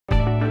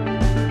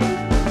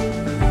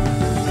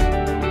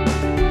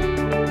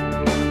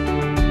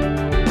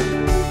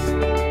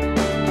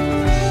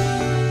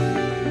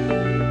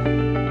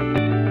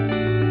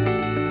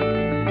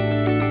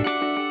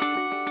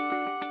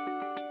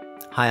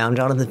Hi, I'm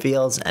Jonathan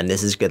Fields, and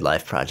this is Good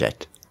Life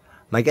Project.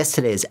 My guest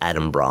today is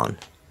Adam Braun.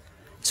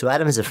 So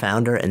Adam is a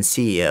founder and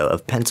CEO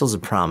of Pencils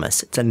of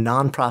Promise. It's a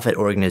nonprofit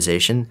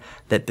organization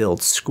that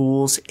builds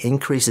schools,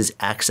 increases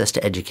access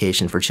to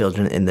education for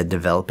children in the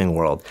developing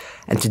world.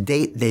 And to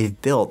date, they've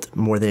built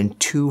more than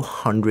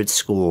 200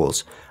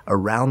 schools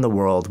around the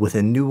world, with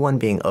a new one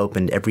being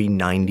opened every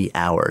 90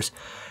 hours.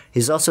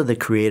 He's also the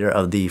creator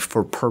of the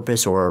For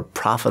Purpose or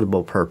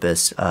Profitable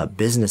Purpose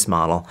business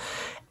model.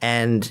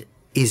 And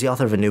he's the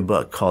author of a new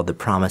book called The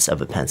Promise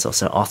of a Pencil.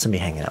 So awesome to be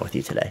hanging out with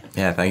you today.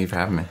 Yeah, thank you for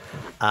having me.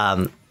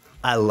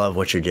 I love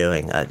what you're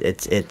doing.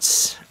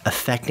 It's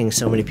affecting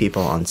so many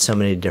people on so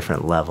many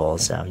different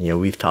levels.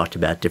 We've talked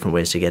about different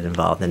ways to get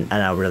involved, and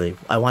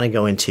I want to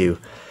go into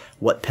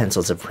what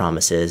Pencils of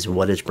Promise is,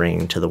 what it's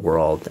bringing to the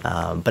world,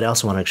 but I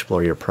also want to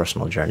explore your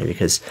personal journey,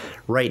 because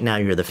right now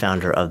you're the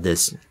founder of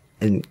this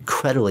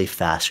incredibly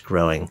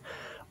fast-growing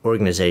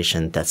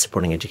organization that's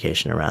supporting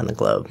education around the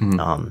globe.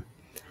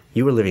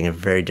 You were living a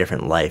very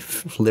different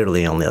life,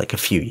 literally only like a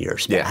few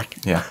years back.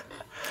 Yeah.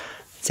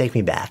 Take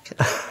me back.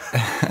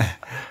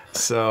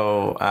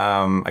 So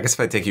I guess if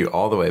I take you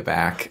all the way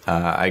back,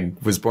 I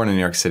was born in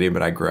New York City,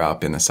 but I grew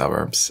up in the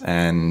suburbs.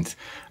 And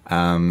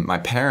my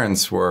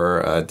parents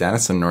were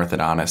dentists and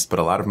orthodontists, but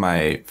a lot of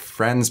my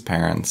friends'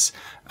 parents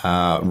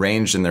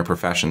ranged in their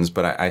professions.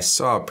 But I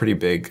saw a pretty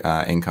big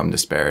income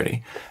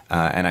disparity.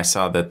 And I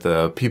saw that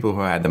the people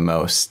who had the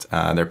most,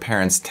 their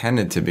parents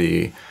tended to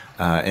be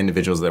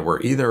individuals that were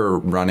either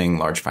running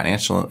large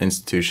financial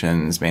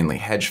institutions, mainly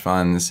hedge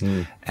funds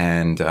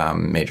and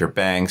major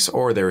banks,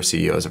 or they were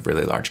CEOs of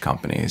really large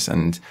companies.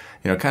 And,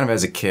 kind of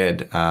as a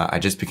kid, I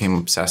just became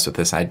obsessed with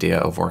this idea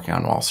of working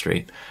on Wall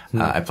Street.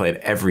 I played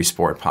every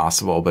sport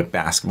possible, but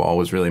basketball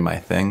was really my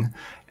thing.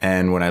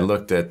 And when I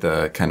looked at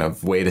the kind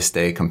of way to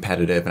stay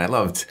competitive, and I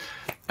loved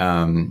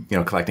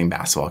collecting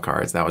basketball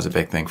cards. That was a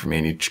big thing for me.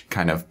 And you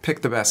kind of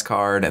pick the best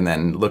card and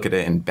then look at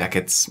it in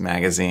Beckett's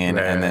magazine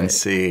and then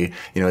see,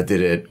 did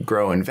it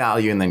grow in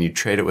value? And then you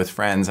trade it with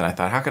friends. And I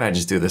thought, how could I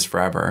just do this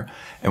forever?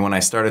 And when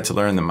I started to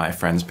learn that my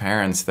friends'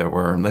 parents that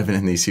were living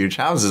in these huge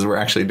houses were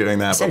actually doing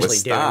that, but with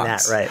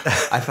stocks, doing that,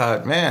 right. I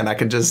thought, man, I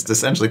could just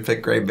essentially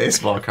pick great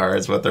baseball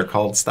cards, but they're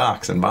called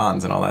stocks and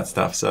bonds and all that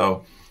stuff.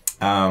 So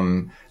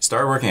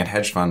started working at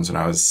hedge funds when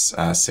I was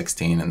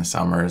 16 in the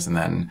summers, and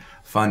then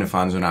fund of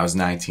funds when I was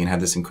 19, had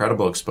this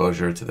incredible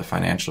exposure to the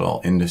financial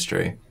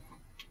industry,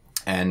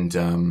 and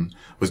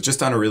was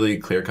just on a really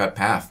clear-cut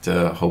path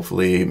to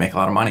hopefully make a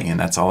lot of money. And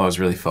that's all I was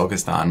really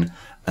focused on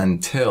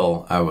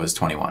until I was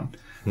 21.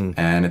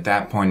 And at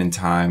that point in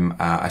time,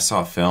 I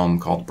saw a film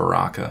called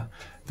Baraka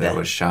that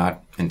was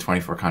shot in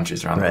 24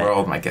 countries around the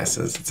world. My guess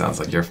is it sounds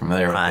like you're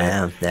familiar with it. I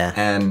am, yeah.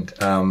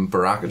 And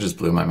Baraka just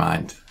blew my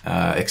mind,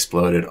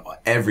 exploded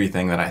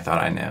everything that I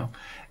thought I knew.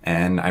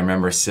 And I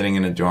remember sitting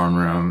in a dorm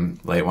room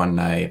late one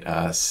night,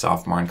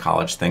 sophomore in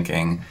college,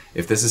 thinking,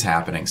 if this is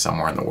happening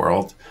somewhere in the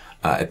world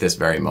at this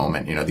very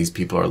moment, these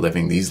people are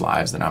living these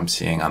lives that I'm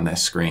seeing on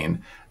this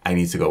screen. I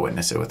need to go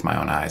witness it with my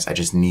own eyes. I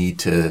just need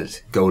to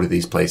go to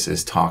these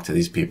places, talk to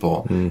these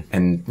people,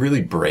 and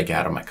really break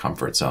out of my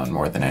comfort zone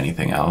more than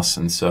anything else.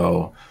 And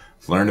so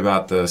learned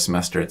about the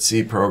Semester at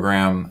Sea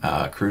program,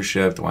 cruise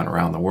ship, went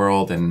around the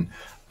world. And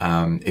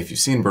if you've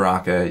seen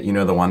Baraka,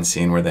 the one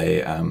scene where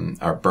they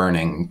are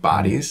burning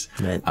bodies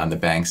on the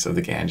banks of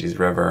the Ganges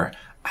River.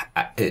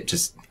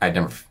 I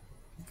never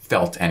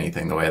felt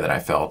anything the way that I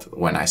felt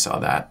when I saw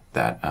that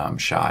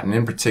shot. And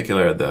in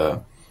particular,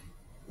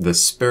 the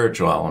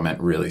spiritual element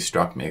really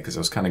struck me, because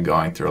I was kind of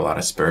going through a lot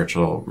of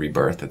spiritual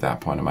rebirth at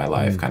that point in my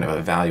life, kind of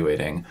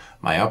evaluating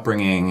my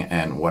upbringing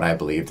and what I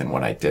believed and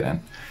what I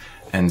didn't.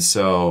 And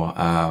so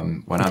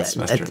went on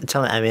semester.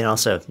 Tell me,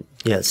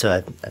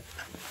 so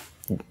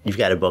you've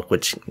got a book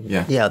which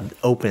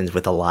opens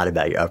with a lot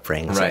about your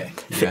upbringing.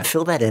 So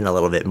fill that in a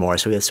little bit more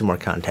so we have some more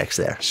context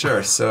there.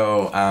 Sure.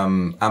 So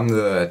I'm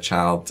the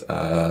child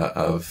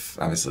of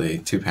obviously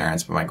two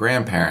parents, but my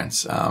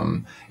grandparents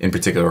in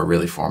particular were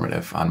really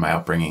formative on my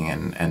upbringing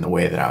and the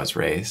way that I was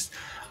raised.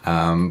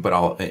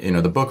 But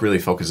the book really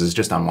focuses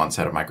just on one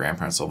side of my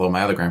grandparents, although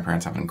my other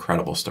grandparents have an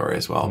incredible story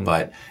as well.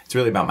 But it's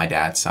really about my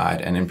dad's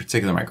side, and in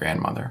particular my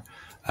grandmother.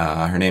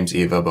 Her name's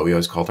Eva, but we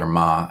always called her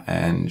Ma,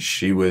 and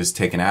she was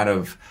taken out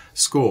of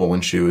school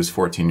when she was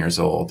 14 years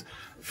old.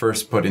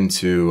 First put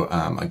into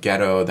a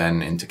ghetto,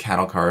 then into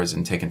cattle cars,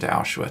 and taken to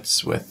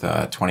Auschwitz with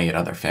 28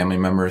 other family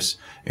members,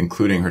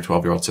 including her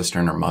 12-year-old sister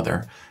and her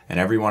mother. And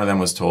every one of them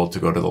was told to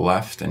go to the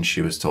left, and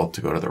she was told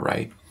to go to the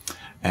right.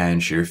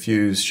 And she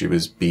refused. She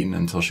was beaten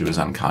until she was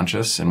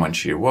unconscious. And when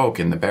she awoke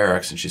in the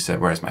barracks and she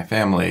said, "Where's my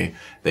family?"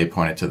 they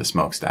pointed to the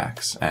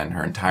smokestacks. And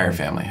her entire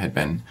family had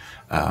been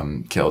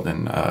killed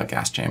in a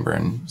gas chamber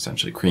and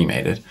essentially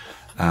cremated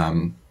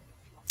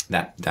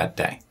that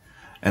day.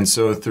 And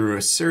so through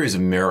a series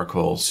of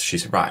miracles, she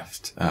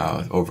survived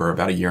over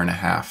about a year and a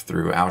half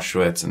through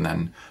Auschwitz and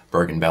then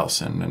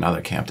Bergen-Belsen,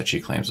 another camp that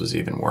she claims was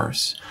even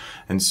worse.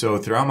 And so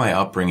throughout my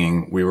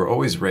upbringing, we were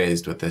always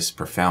raised with this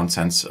profound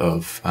sense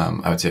of,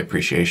 I would say,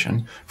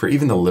 appreciation for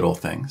even the little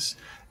things.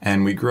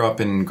 And we grew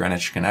up in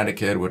Greenwich,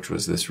 Connecticut, which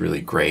was this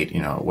really great,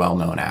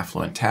 well-known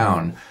affluent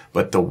town.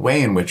 But the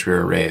way in which we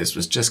were raised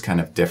was just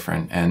kind of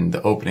different. And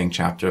the opening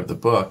chapter of the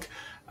book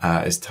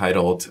is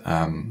titled,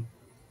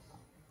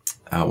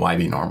 Why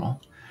Be Normal?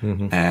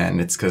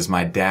 And it's because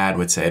my dad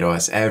would say to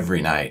us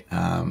every night,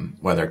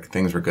 whether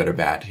things were good or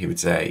bad, he would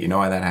say, you know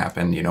why that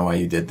happened? You know why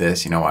you did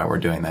this? You know why we're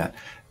doing that?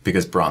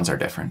 Because Brauns are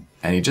different.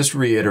 And he just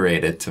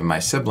reiterated to my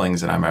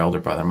siblings, and I'm my older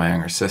brother and my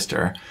younger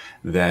sister,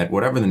 that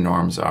whatever the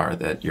norms are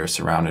that you're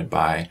surrounded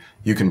by,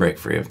 you can break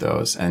free of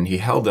those. And he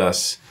held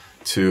us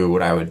to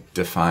what I would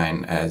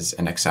define as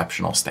an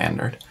exceptional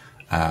standard.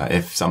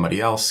 If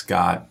somebody else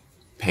got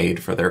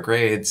paid for their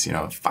grades,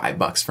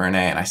 $5 for an A,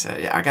 and I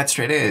said, yeah, I got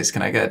straight A's.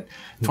 Can I get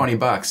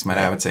 $20? My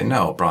dad would say,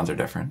 no, Brauns are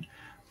different.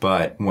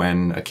 But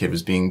when a kid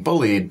was being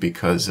bullied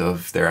because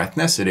of their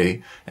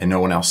ethnicity and no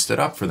one else stood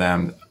up for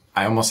them,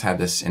 I almost had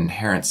this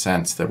inherent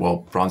sense that,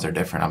 well, Brauns are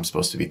different. I'm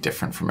supposed to be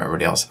different from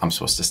everybody else. I'm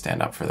supposed to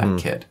stand up for that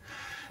kid.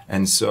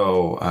 And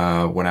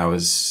so when I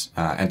was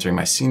entering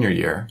my senior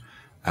year,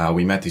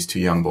 we met these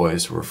two young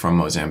boys who were from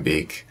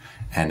Mozambique,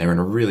 and they were in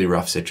a really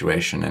rough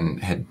situation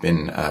and had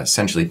been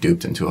essentially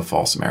duped into a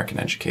false American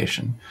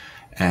education.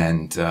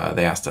 And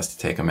they asked us to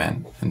take them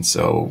in. And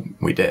so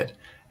we did.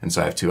 And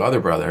so I have two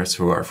other brothers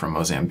who are from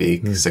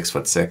Mozambique,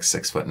 6'6",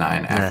 6'9"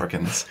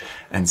 Africans.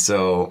 And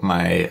so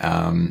my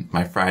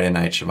Friday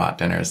night Shabbat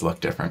dinners look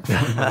different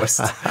from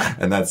most.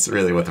 And that's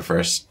really what the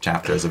first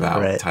chapter is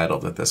about,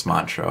 titled with this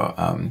mantra,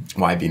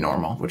 Why Be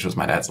Normal, which was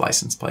my dad's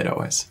license plate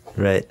always.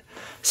 Right.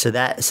 So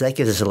that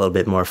gives us a little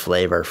bit more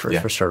flavor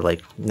for sort of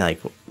like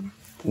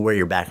where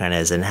your background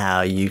is and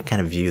how you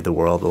kind of view the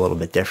world a little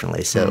bit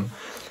differently. So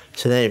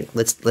so then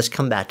let's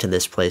come back to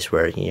this place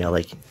where,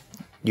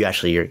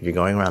 you're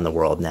going around the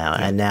world now,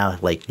 and now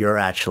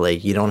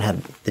you don't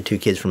have the two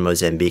kids from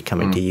Mozambique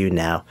coming to you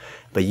now,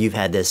 but you've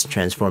had this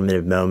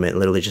transformative moment,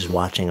 literally just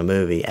watching a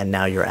movie, and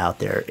now you're out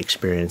there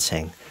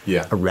experiencing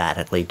a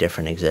radically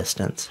different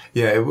existence.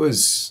 Yeah, it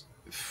was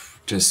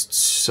just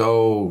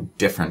so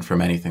different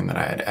from anything that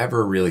I had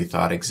ever really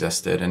thought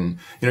existed. And,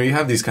 you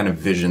have these kind of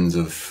visions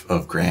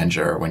of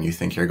grandeur when you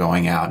think you're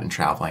going out and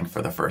traveling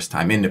for the first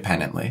time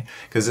independently.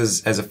 Because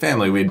as a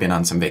family, we'd been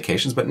on some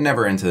vacations, but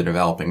never into the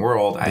developing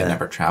world. I had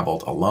never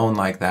traveled alone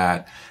like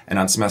that. And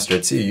on semester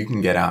at sea, you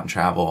can get out and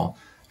travel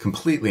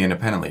completely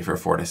independently for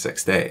 4 to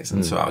 6 days.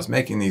 And so I was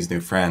making these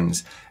new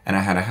friends, and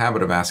I had a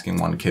habit of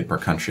asking one kid per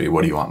country,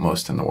 what do you want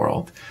most in the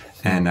world?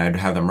 And I'd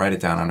have them write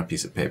it down on a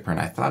piece of paper, and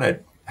I thought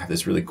I'd have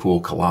this really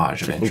cool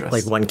collage of interest.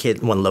 Like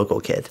one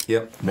local kid.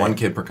 Yep. Right. One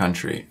kid per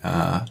country.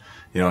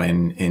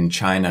 In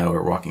China,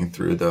 we're walking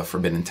through the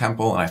Forbidden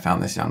Temple, and I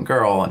found this young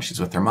girl, and she's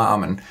with her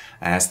mom, and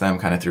I asked them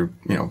kind of through,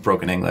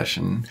 broken English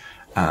and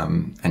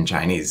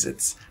Chinese,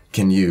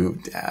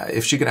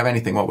 if she could have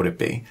anything, what would it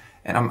be?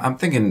 And I'm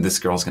thinking this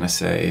girl's going to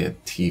say a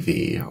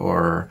TV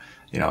or,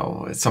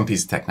 some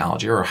piece of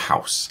technology or a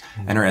house.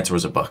 And her answer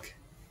was a book.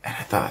 And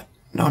I thought,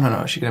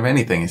 no, she could have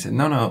anything. He said,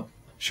 no,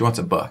 she wants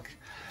a book.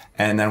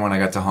 And then when I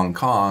got to Hong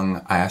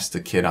Kong, I asked a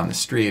kid on the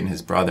street, and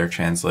his brother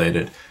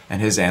translated,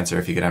 and his answer,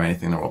 if he could have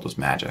anything in the world, was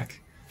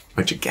magic,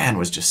 which again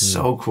was just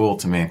so cool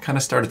to me, and kind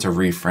of started to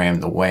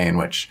reframe the way in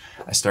which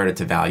I started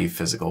to value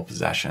physical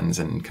possessions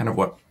and kind of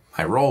what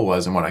my role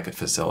was and what I could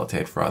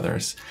facilitate for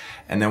others.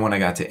 And then when I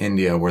got to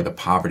India, where the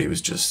poverty was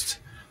just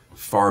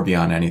far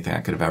beyond anything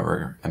I could have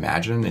ever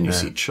imagined, and you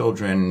see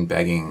children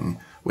begging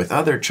with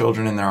other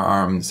children in their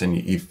arms, and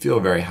you feel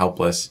very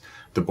helpless.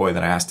 The boy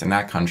that I asked in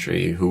that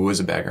country, who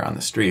was a beggar on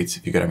the streets,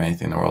 if you could have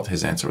anything in the world,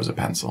 his answer was a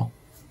pencil.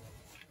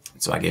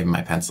 So I gave him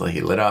my pencil. He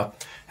lit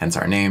up, hence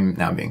our name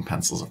now being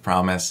Pencils of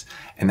Promise.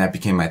 And that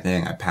became my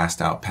thing. I passed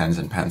out pens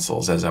and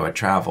pencils as I would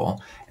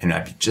travel, and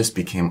I just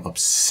became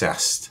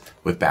obsessed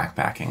with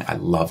backpacking. I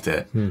loved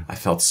it. I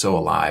felt so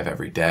alive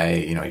every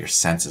day. Your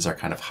senses are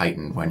kind of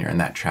heightened when you're in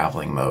that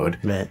traveling mode.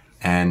 Right.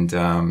 And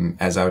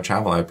as I would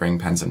travel, I would bring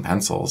pens and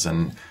pencils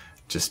and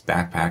just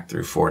backpack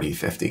through 40,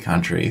 50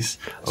 countries.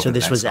 So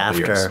this was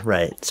after,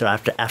 right. So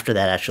after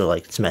that actual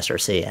semester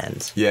C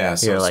ends. Yeah.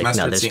 So you're like,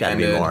 no, there's got to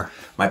be more.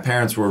 My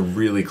parents were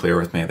really clear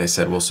with me. They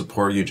said, we'll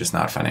support you, just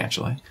not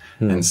financially.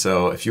 And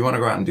so if you want to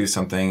go out and do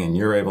something and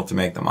you're able to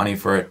make the money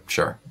for it,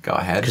 sure, go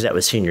ahead. Because that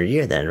was senior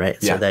year then, right?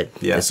 Yeah. So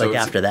it's so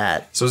after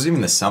that. So it was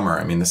even the summer.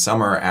 I mean, the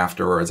summer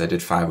afterwards, I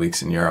did 5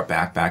 weeks in Europe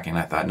backpacking.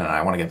 I thought, no,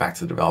 I want to get back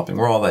to the developing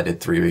world. I did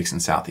 3 weeks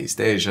in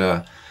Southeast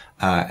Asia.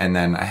 And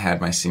then I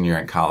had my senior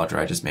year in college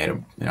where I just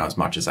made as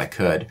much as I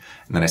could.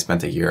 And then I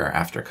spent a year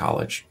after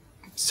college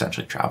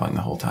essentially traveling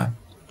the whole time.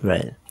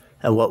 Right.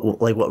 And what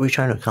were you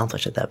trying to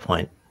accomplish at that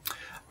point?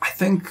 I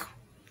think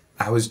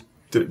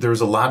there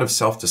was a lot of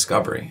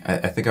self-discovery.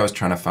 I think I was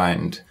trying to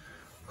find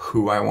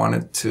who I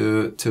wanted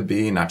to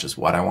be, not just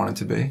what I wanted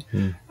to be.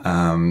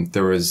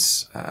 There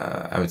was,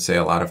 I would say,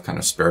 a lot of kind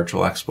of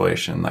spiritual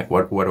exploration. Like,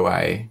 what do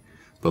I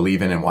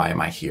believe in and why am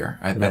I here?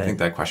 I think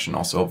that question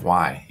also of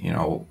why,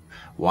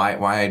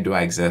 why do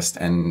I exist?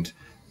 And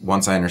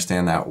once I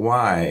understand that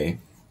why,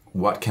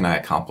 what can I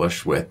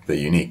accomplish with the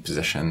unique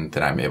position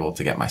that I'm able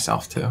to get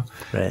myself to?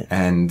 Right.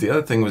 And the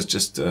other thing was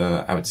just,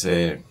 I would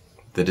say,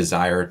 the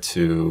desire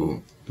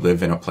to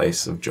live in a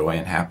place of joy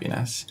and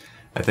happiness.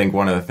 I think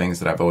one of the things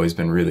that I've always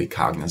been really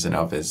cognizant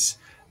of is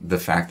the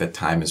fact that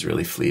time is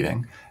really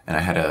fleeting. And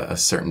I had a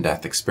certain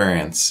death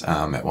experience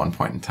at one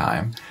point in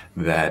time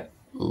that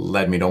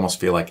led me to almost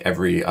feel like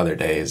every other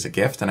day is a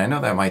gift. And I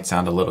know that might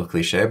sound a little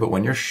cliche, but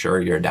when you're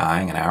sure you're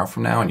dying an hour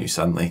from now and you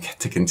suddenly get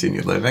to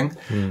continue living,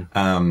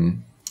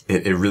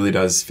 it really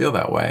does feel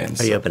that way.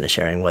 And Are you open to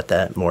sharing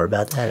more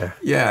about that? Or?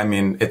 Yeah, I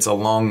mean, it's a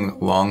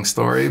long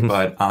story,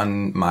 but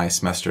on my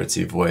semester at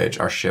sea voyage,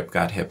 our ship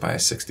got hit by a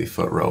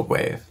 60-foot rogue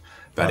wave,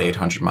 about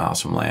 800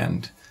 miles from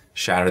land,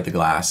 shattered the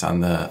glass on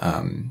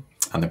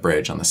the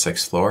bridge on the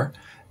 6th floor,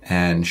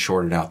 and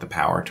shorted out the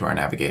power to our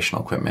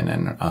navigational equipment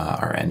and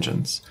our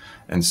engines.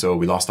 And so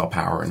we lost all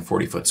power in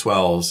 40-foot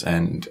swells,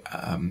 and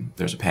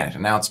there's a panicked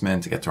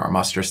announcement to get to our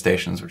muster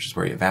stations, which is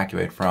where you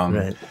evacuate from.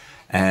 Right.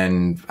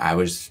 And I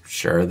was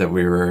sure that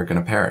we were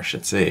going to perish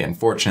at sea. And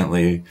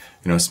fortunately,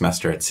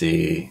 semester at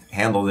sea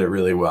handled it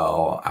really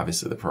well.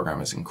 Obviously, the program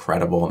was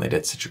incredible, and they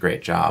did such a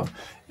great job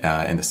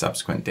in the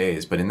subsequent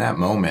days. But in that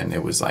moment,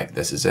 it was like,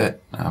 this is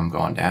it. I'm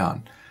going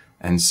down.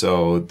 And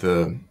so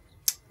the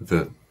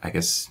I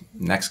guess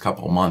next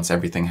couple of months,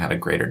 everything had a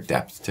greater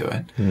depth to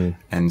it.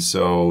 And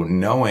so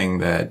knowing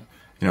that,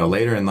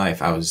 later in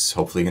life, I was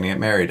hopefully going to get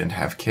married and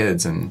have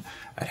kids, and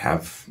I'd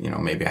have,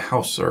 maybe a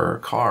house or a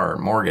car, or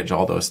mortgage,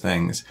 all those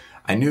things.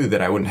 I knew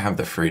that I wouldn't have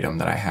the freedom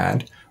that I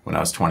had when I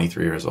was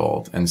 23 years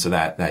old. And so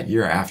that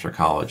year after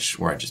college,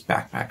 where I just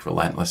backpacked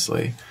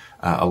relentlessly,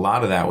 a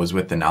lot of that was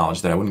with the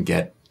knowledge that I wouldn't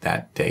get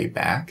that day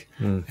back.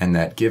 And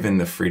that given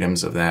the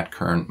freedoms of that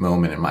current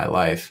moment in my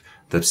life,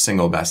 the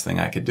single best thing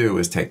I could do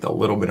was take the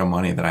little bit of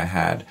money that I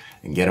had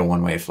and get a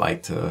one-way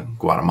flight to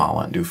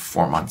Guatemala and do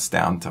 4 months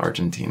down to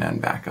Argentina and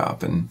back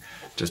up and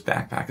just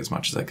backpack as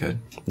much as I could.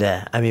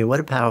 Yeah. I mean, what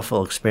a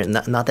powerful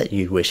experience. Not that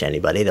you wish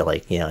anybody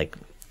to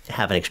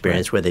have an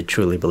experience where they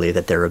truly believe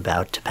that they're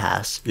about to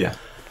pass. Yeah.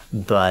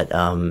 But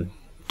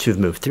to have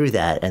moved through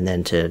that and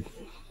then to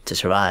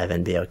survive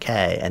and be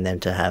okay, and then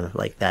to have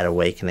that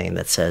awakening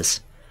that says,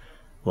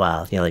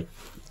 wow,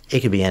 it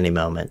could be any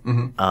moment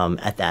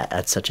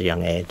at such a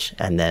young age,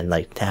 and then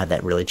to have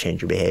that really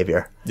change your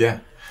behavior. Yeah.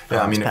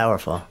 I mean, it's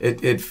powerful.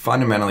 It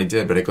fundamentally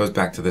did, but it goes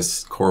back to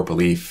this core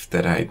belief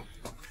that I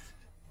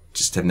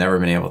just have never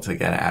been able to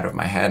get out of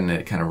my head, and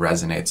it kind of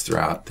resonates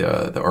throughout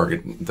the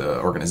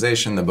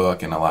organization, the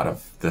book, and a lot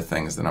of the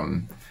things that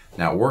I'm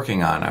now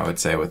working on. I would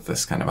say with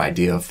this kind of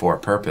idea of for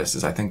purpose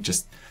is I think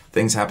just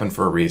things happen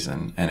for a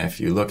reason, and if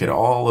you look at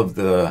all of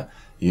the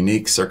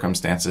unique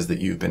circumstances that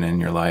you've been in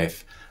your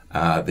life,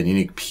 the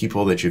unique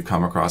people that you've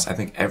come across, I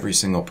think every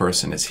single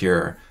person is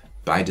here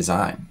by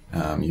design.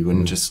 You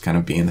wouldn't just kind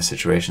of be in the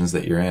situations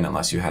that you're in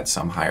unless you had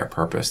some higher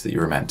purpose that you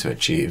were meant to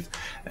achieve.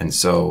 And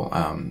so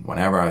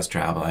whenever I was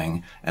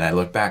traveling and I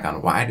look back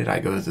on why did I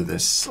go through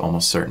this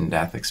almost certain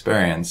death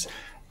experience,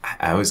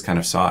 I always kind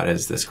of saw it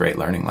as this great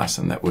learning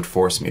lesson that would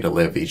force me to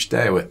live each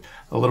day with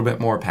a little bit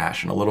more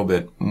passion, a little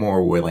bit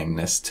more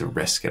willingness to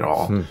risk it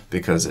all,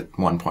 because at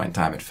one point in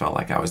time, it felt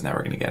like I was never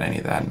going to get any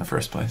of that in the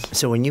first place.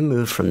 So when you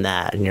move from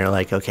that and you're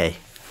like, okay,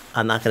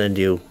 I'm not going to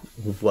do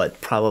what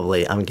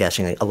probably I'm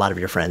guessing a lot of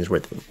your friends were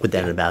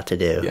then about to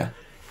do.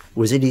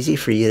 Was it easy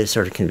for you to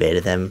sort of convey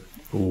to them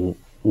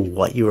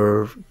what you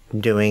were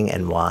doing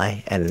and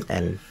why, and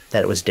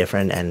that it was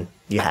different and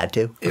you had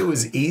to? It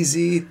was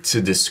easy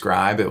to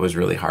describe. It was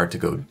really hard to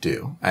go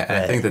do.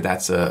 I think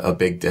that's a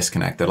big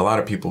disconnect that a lot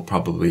of people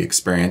probably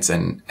experience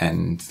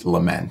and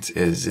lament.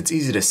 Is it's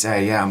easy to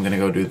say, yeah, I'm going to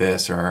go do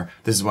this, or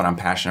this is what I'm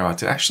passionate about.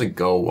 To actually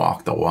go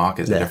walk the walk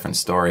is a different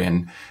story.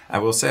 And I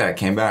will say, I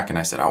came back and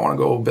I said, I want to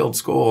go build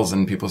schools.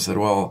 And people said,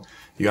 well,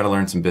 you got to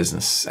learn some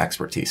business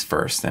expertise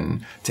first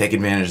and take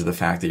advantage of the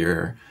fact that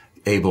you're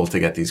able to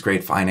get these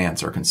great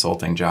finance or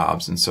consulting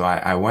jobs. And so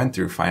I went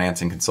through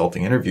finance and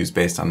consulting interviews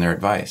based on their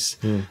advice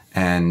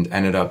and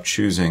ended up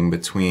choosing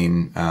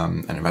between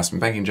an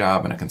investment banking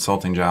job and a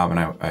consulting job. And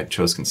I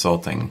chose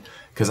consulting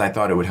because I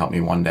thought it would help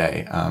me one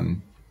day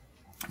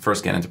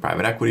first get into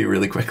private equity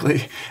really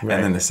quickly. And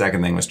then the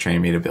second thing was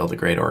train me to build a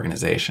great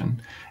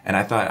organization. And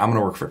I thought, I'm going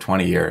to work for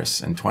 20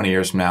 years. And 20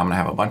 years from now, I'm going to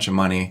have a bunch of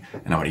money,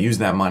 and I'm going to use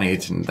that money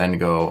to then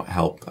go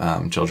help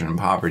children in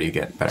poverty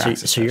get better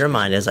access. So your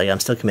mind is like, I'm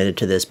still committed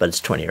to this, but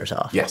it's 20 years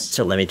off. Yes.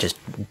 So let me just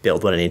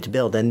build what I need to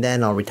build, and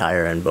then I'll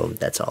retire, and boom,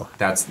 that's all.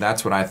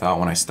 That's what I thought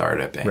when I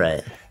started at Bain.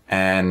 Right.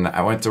 And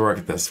I went to work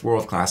at this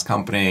world-class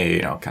company,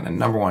 kind of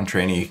 #1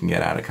 training you can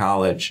get out of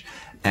college.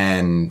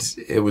 And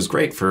it was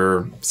great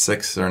for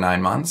 6 or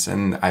 9 months.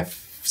 And I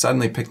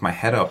suddenly picked my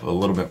head up a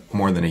little bit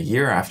more than a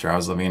year after I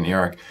was living in New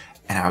York.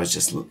 And I was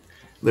just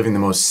living the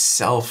most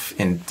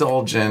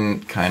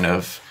self-indulgent kind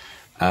of,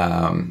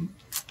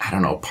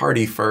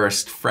 party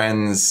first,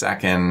 friends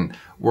second,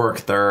 work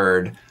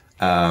third,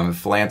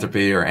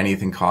 philanthropy or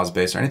anything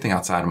cause-based or anything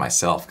outside of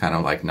myself, kind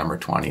of like number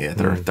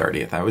 20th or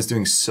 30th. I was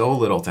doing so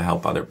little to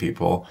help other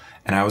people.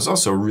 And I was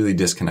also really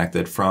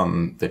disconnected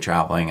from the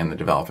traveling and the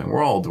developing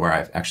world where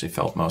I actually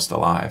felt most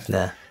alive.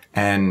 Yeah.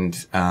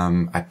 And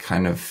I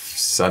kind of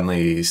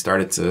suddenly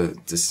started to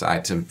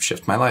decide to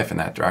shift my life in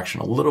that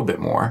direction a little bit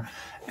more.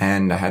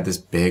 And I had this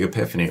big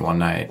epiphany one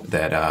night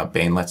that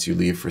Bain lets you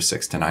leave for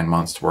 6 to 9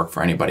 months to work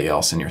for anybody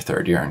else in your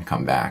third year and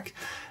come back.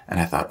 And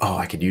I thought, oh,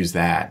 I could use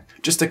that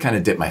just to kind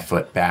of dip my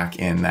foot back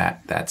in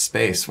that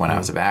space when I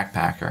was a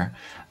backpacker.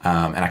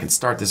 And I could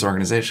start this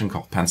organization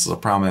called Pencils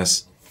of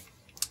Promise,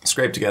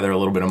 scrape together a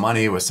little bit of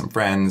money with some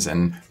friends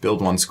and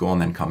build one school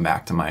and then come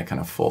back to my kind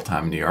of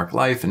full-time New York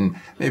life. And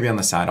maybe on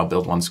the side, I'll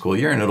build one school a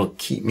year and it'll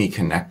keep me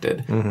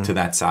connected to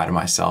that side of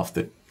myself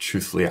that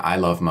truthfully I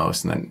love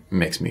most and that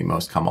makes me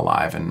most come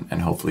alive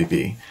and hopefully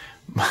be,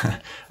 I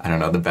don't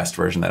know, the best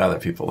version that other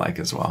people like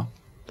as well.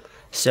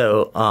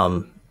 So,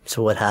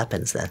 so what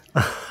happens then?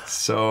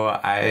 So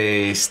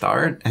I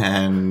start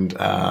and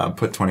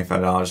put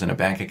 $25 in a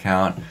bank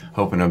account,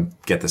 hoping to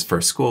get this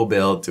first school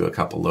built, do a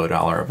couple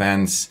low-dollar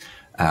events,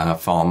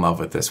 fall in love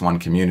with this one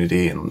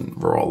community in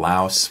rural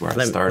Laos where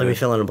I started. Let me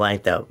fill in a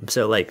blank though.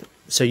 So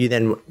so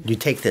you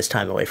take this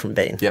time away from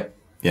Bain. Yep.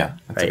 Yeah.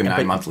 I took a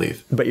 9-month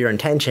leave. But your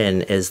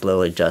intention is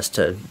literally just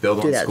to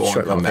build do one school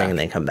short and come back. thing and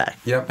then come back.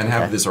 Yep. And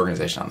have this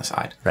organization on the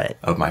side right.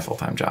 of my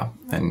full-time job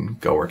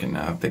and go work in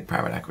a big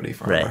private equity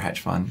firm or hedge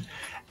fund.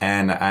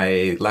 And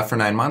I left for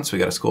 9 months. We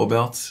got a school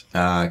built,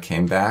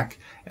 came back,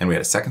 and we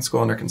had a second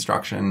school under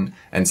construction.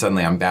 And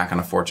suddenly I'm back on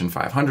a Fortune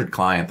 500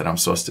 client that I'm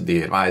supposed to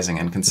be advising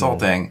and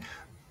consulting.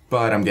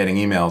 But I'm getting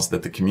emails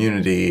that the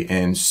community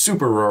in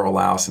super rural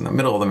Laos in the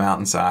middle of the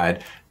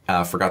mountainside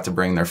forgot to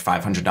bring their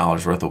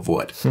 $500 worth of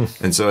wood.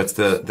 And so it's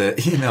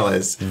the email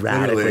is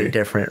radically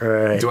different.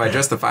 Right. Do I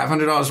address the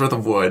 $500 worth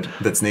of wood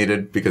that's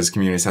needed because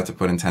communities have to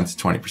put in 10 to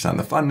 20% of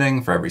the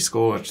funding for every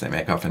school, which they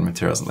make up in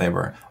materials and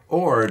labor?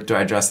 Or do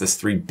I address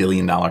this $3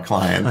 billion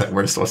client that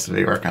we're supposed to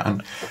be working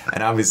on?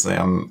 And obviously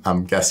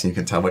I'm guessing you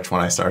can tell which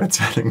one I started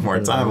spending more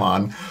time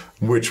on,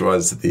 which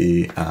was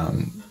the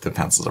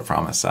Pencils of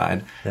Promise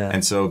side. Yeah.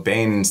 And so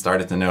Bain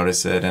started to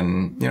notice it.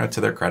 And, you know, to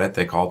their credit,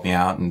 they called me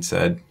out and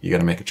said, you got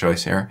to make a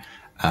choice here.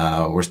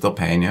 We're still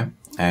paying you.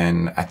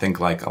 And I think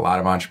like a lot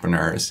of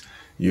entrepreneurs,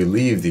 you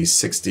leave these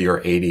 60 or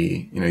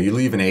 80, you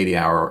leave an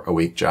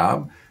 80-hour-a-week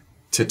job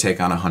to take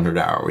on a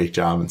 100-hour-a-week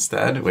job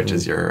instead, which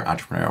is your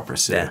entrepreneurial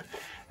pursuit. Yeah.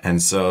 And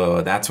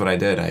so that's what I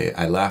did.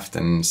 I left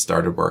and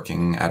started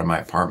working out of my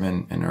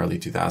apartment in early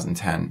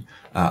 2010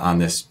 on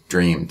this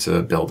dream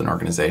to build an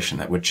organization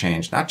that would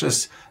change not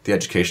just the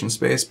education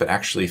space, but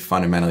actually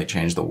fundamentally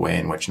change the way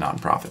in which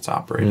nonprofits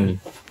operated.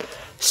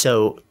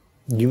 So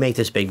you make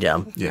this big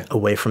jump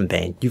away from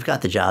Bain. You've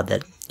got the job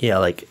that,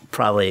 like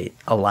probably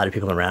a lot of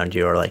people around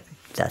you are like,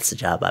 that's the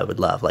job I would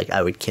love. Like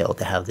I would kill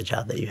to have the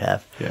job that you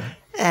have. Yeah.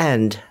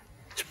 And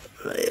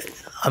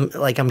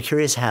I'm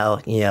curious how,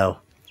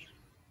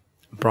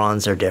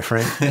 Brauns are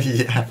different.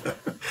 Yeah.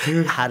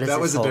 How does that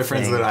was a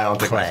difference that I don't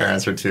think my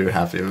parents were too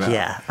happy about.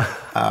 Yeah.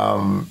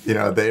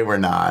 They were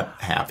not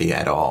happy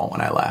at all when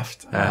I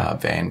left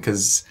Bain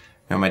because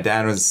my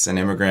dad was an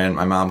immigrant.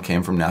 My mom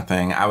came from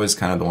nothing. I was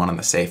kind of the one on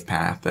the safe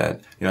path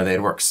that, they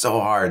had worked so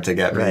hard to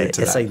get me to that point.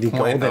 It's like the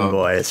golden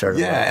boy sort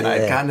of. Yeah, and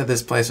I'd gotten to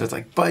this place where it's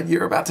like, but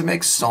you're about to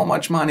make so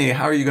much money.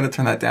 How are you going to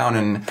turn that down?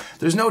 And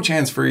there's no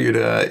chance for you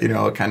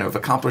to, kind of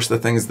accomplish the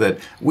things that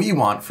we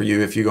want for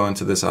you if you go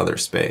into this other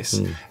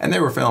space. And they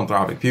were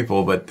philanthropic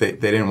people, but they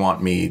didn't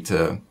want me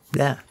to,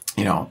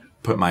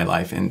 put my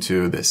life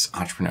into this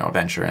entrepreneurial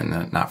venture in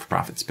the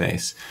not-for-profit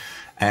space.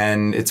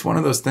 And it's one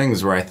of those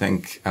things where I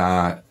think,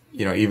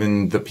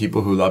 even the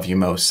people who love you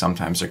most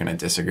sometimes are going to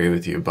disagree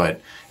with you.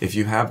 But if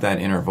you have that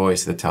inner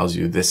voice that tells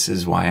you, this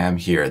is why I'm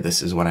here,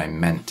 this is what I'm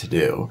meant to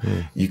do,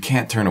 you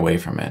can't turn away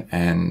from it.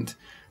 And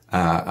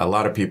a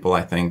lot of people,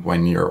 I think,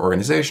 when your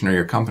organization or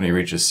your company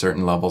reaches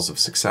certain levels of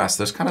success,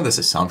 there's kind of this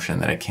assumption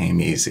that it came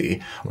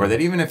easy, or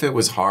that even if it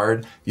was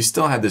hard, you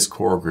still had this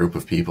core group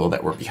of people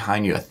that were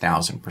behind you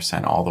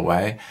 1,000% all the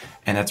way.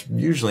 And that's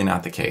usually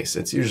not the case.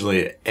 It's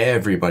usually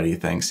everybody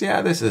thinks,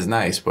 yeah, this is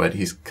nice, but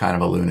he's kind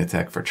of a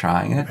lunatic for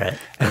trying it. Right.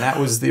 And that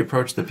was the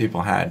approach that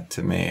people had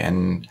to me.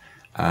 And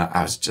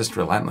I was just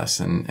relentless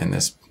in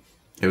this.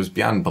 It was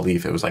beyond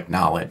belief. It was like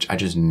knowledge. I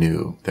just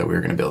knew that we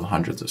were going to build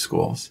hundreds of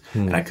schools,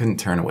 and I couldn't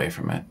turn away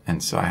from it.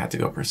 And so I had to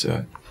go pursue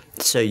it.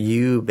 So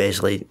you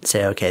basically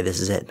say, okay, this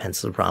is it,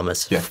 Pencils of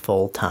Promise,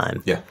 full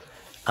time. Yeah.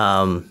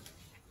 I'm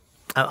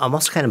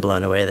also kind of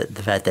blown away that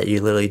the fact that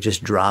you literally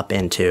just drop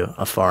into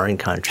a foreign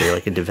country,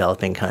 like a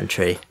developing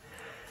country.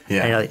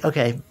 Yeah. And you're like,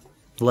 okay,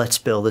 let's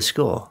build a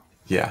school.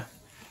 Yeah.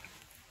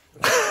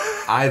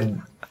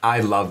 I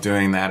love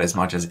doing that as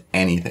much as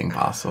anything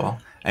possible.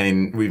 I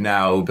mean, we've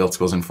now built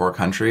schools in 4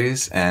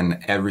 countries,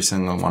 and every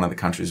single one of the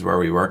countries where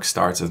we work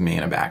starts with me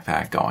in a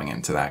backpack going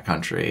into that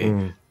country.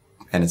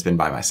 And it's been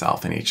by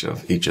myself in each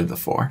of the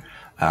 4,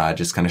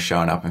 just kind of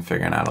showing up and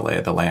figuring out a lay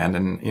of the land.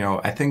 And,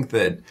 I think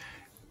that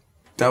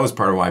was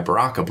part of why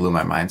Baraka blew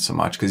my mind so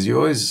much, because you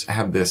always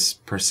have this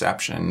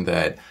perception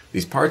that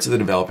these parts of the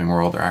developing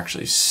world are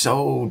actually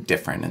so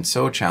different and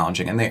so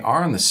challenging, and they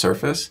are on the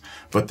surface,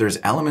 but there's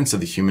elements of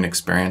the human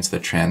experience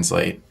that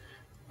translate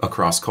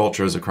across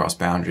cultures, across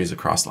boundaries,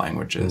 across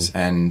languages.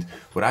 And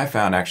what I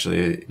found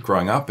actually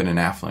growing up in an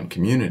affluent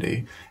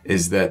community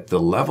is that the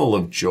level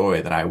of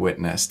joy that I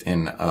witnessed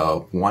in a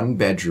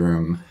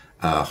 1-bedroom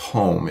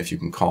home, if you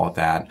can call it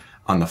that,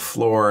 on the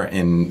floor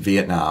in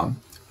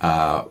Vietnam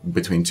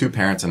between two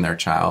parents and their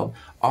child,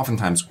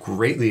 oftentimes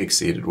greatly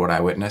exceeded what I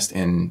witnessed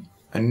in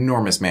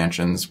enormous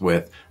mansions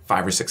with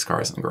 5 or 6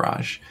 cars in the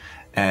garage.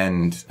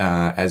 And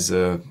as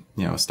a,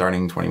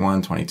 starting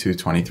 21, 22,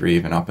 23,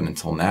 even up and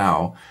until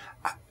now,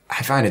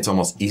 I find it's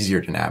almost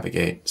easier to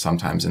navigate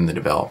sometimes in the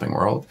developing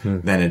world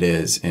than it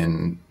is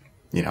in,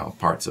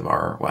 parts of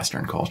our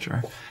Western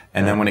culture.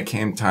 And then when it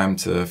came time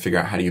to figure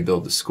out how do you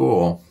build the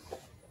school,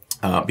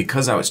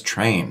 because I was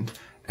trained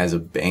as a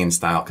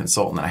Bain-style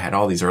consultant, and I had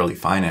all these early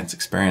finance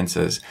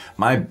experiences,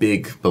 my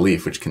big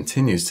belief, which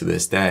continues to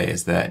this day,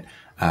 is that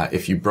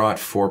if you brought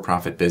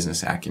for-profit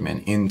business acumen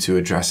into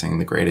addressing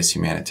the greatest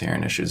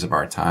humanitarian issues of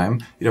our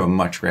time, you'd have a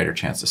much greater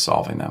chance of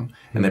solving them.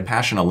 And that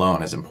passion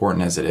alone, as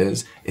important as it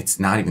is, it's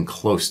not even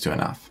close to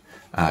enough.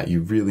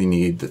 You really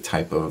need the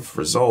type of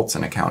results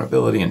and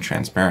accountability and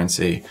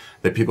transparency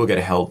that people get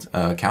held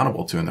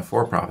accountable to in the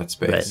for-profit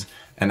space. Right.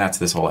 And that's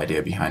this whole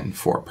idea behind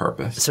for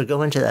purpose. So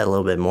go into that a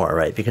little bit more,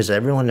 right? Because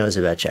everyone knows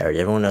about charity.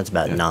 Everyone knows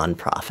about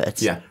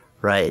nonprofits. Yeah.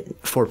 Right?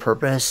 For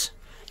purpose,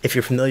 if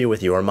you're familiar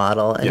with your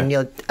model,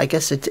 and I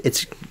guess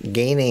it's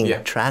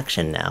gaining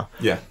traction now.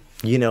 Yeah.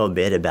 You know a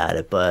bit about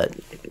it, but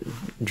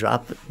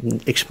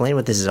explain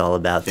what this is all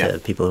about to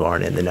people who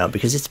aren't in the know,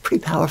 because it's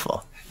pretty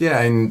powerful. Yeah,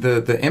 and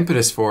the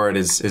impetus for it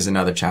is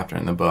another chapter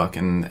in the book,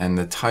 and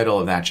the title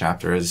of that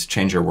chapter is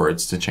Change Your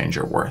Words to Change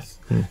Your Worth.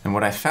 And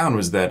what I found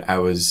was that I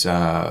was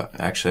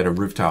actually at a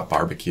rooftop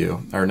barbecue,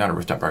 or not a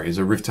rooftop barbecue, it was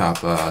a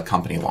rooftop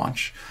company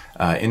launch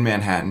in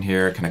Manhattan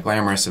here, kind of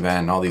glamorous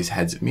event, and all these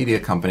heads of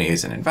media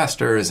companies and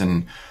investors,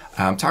 and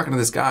I'm talking to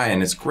this guy,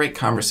 and it's great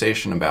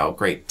conversation about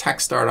great tech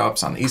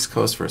startups on the East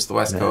Coast versus the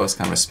West Coast,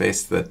 kind of a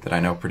space that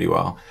I know pretty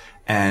well.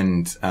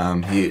 And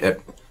he, at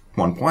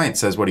one point,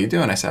 says, "What are you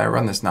doing?" I said, "I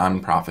run this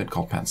nonprofit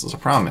called Pencils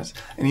of Promise."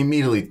 And he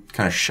immediately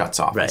kind of shuts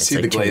off. Right. I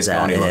see the glaze go,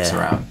 and he looks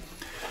around.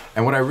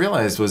 And what I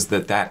realized was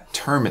that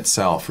term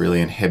itself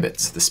really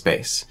inhibits the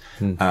space.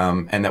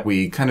 And that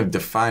we kind of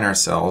define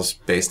ourselves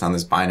based on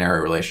this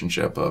binary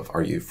relationship of,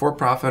 are you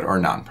for-profit or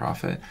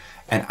nonprofit?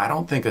 And I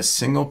don't think a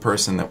single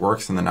person that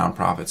works in the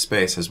nonprofit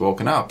space has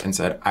woken up and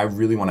said, I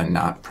really want to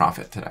not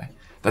profit today.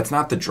 That's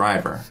not the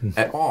driver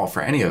at all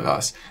for any of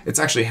us. It's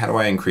actually, how do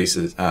I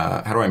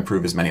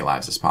improve as many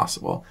lives as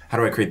possible? How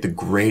do I create the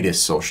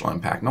greatest social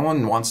impact? No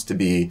one wants to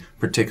be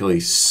particularly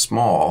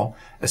small,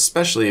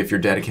 especially if you're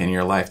dedicating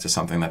your life to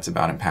something that's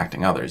about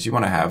impacting others. You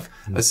want to have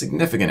a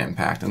significant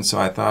impact. And so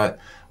I thought,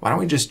 why don't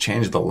we just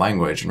change the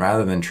language, and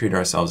rather than treat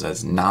ourselves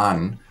as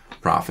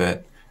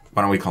non-profit,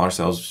 why don't we call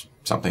ourselves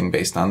something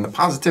based on the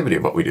positivity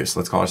of what we do? So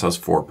let's call ourselves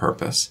for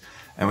purpose.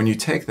 And when you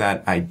take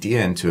that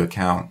idea into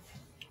account,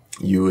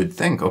 you would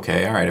think,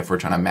 okay, all right, if we're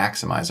trying to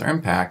maximize our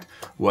impact,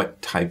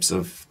 what types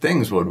of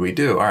things would we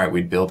do? All right,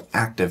 we'd build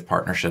active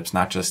partnerships,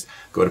 not just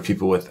go to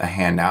people with a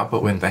hand out,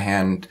 but with the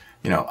hand,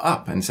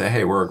 up, and say,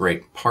 hey, we're a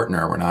great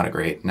partner. We're not a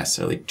great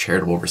necessarily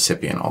charitable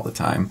recipient all the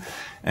time.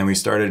 And we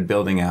started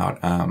building out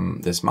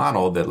this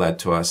model that led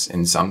to us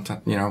in some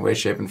way,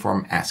 shape, and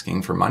form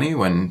asking for money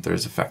when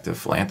there's effective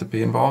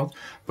philanthropy involved.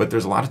 But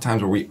there's a lot of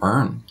times where we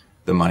earn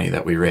the money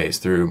that we raise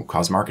through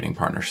cause marketing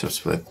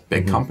partnerships with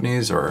big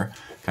companies or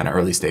kind of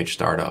early stage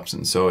startups.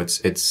 And so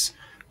it's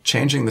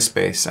changing the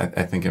space, I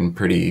think, in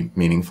pretty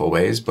meaningful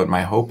ways. But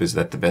my hope is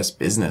that the best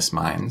business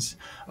minds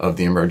of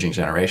the emerging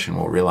generation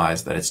will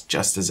realize that it's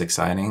just as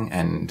exciting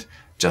and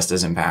just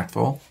as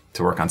impactful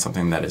to work on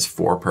something that is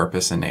for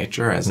purpose in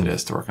nature as it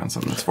is to work on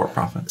something that's for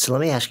profit. So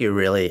let me ask you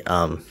really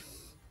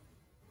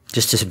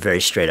just a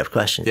very straight up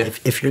question. Yeah.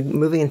 If you're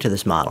moving into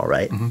this model,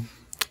 right,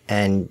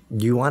 and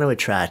you want to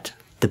attract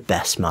the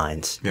best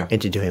minds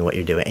into doing what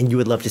you're doing, and you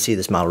would love to see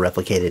this model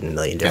replicated in a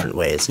million different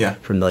ways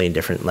for a million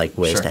different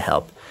ways to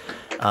help.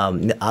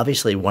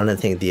 Obviously, one of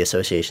the things, the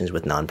associations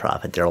with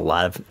nonprofit, there are a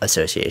lot of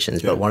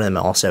associations, but one of them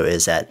also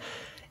is that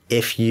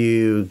if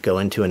you go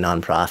into a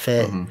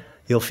nonprofit,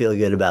 you'll feel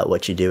good about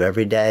what you do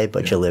every day,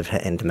 but you'll live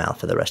hand to mouth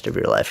for the rest of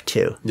your life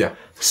too. Yeah.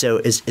 So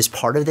is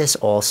part of this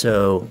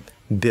also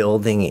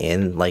building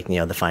in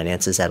the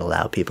finances that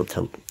allow people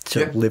to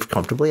live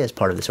comfortably as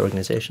part of this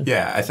organization?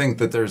 Yeah, I think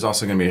that there's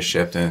also going to be a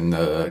shift in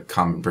the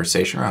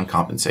conversation around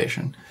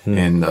compensation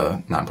in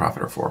the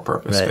nonprofit or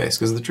for-purpose space.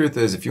 Because the truth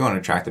is, if you want to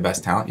attract the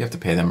best talent, you have to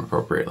pay them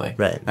appropriately.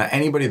 Right. Now,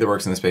 anybody that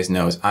works in the space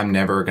knows I'm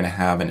never going to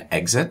have an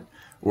exit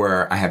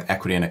where I have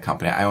equity in a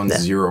company. I own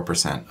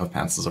 0% of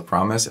Pencils of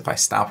Promise. If I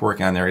stop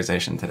working on the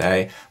organization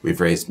today, we've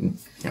raised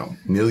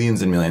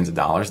millions and millions of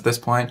dollars at this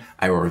point.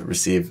 I will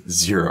receive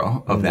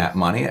zero of that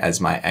money as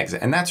my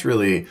exit. And that's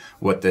really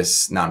what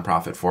this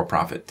nonprofit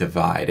for-profit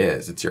divide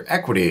is. It's your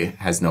equity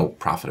has no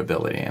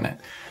profitability in it.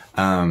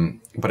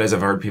 But as I've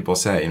heard people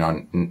say,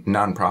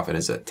 nonprofit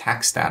is a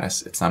tax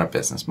status. It's not a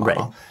business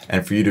model. Right.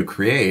 And for you to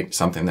create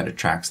something that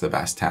attracts the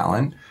best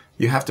talent,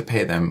 you have to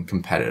pay them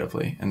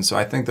competitively. And so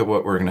I think that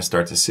what we're going to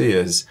start to see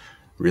is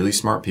really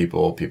smart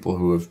people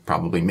who have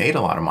probably made a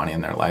lot of money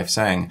in their life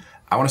saying,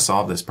 I want to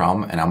solve this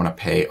problem and I'm going to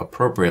pay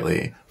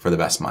appropriately for the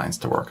best minds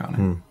to work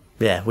on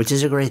it. Yeah, which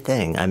is a great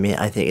thing. I mean,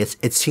 I think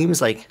it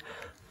seems like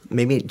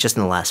maybe just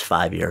in the last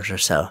 5 years or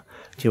so,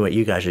 to what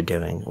you guys are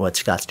doing, what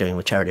Scott's doing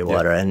with Charity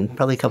Water, and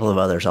probably a couple of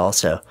others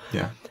also.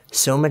 Yeah.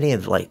 So many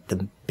of like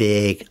the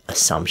big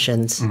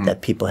assumptions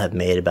that people have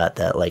made about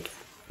that like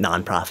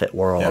nonprofit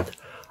world are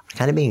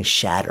kind of being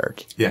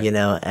shattered, you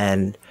know,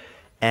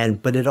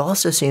 but it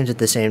also seems at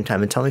the same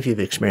time, and tell me if you've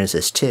experienced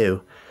this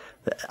too,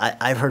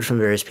 I've heard from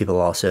various people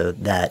also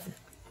that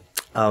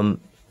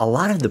a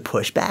lot of the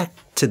pushback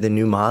to the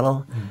new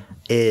model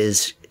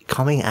is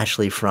coming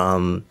actually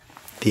from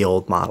the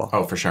old model.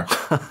 Oh, for sure.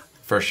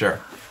 For sure.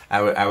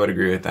 I would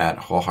agree with that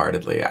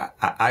wholeheartedly.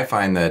 I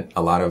find that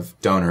a lot of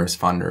donors,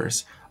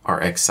 funders are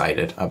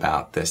excited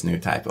about this new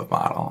type of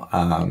model.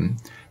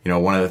 You know,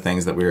 one of the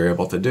things that we were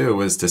able to do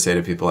was to say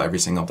to people, every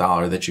single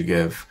dollar that you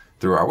give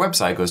through our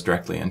website goes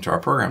directly into our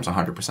programs,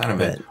 100%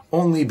 of it,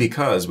 only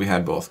because we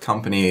had both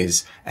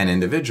companies and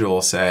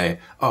individuals say,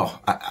 oh,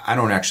 I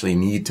don't actually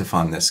need to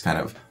fund this kind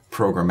of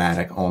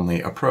programmatic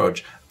only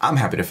approach. I'm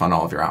happy to fund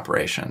all of your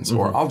operations,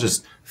 or I'll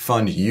just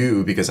fund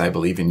you because I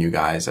believe in you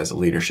guys as a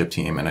leadership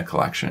team and a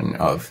collection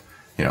of,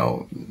 you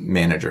know,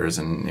 managers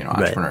and, you know,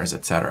 entrepreneurs,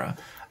 et cetera.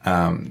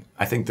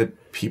 I think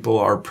that people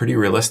are pretty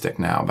realistic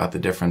now about the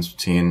difference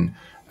between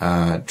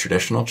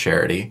traditional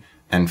charity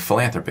and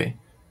philanthropy.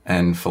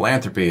 And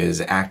philanthropy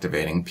is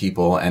activating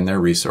people and their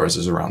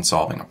resources around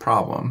solving a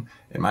problem.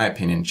 In my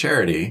opinion,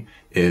 charity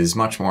is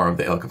much more of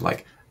the ilk of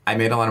like, I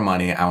made a lot of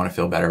money. I want to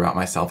feel better about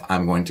myself.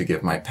 I'm going to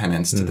give my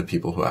penance to the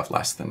people who have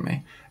less than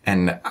me.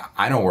 And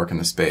I don't work in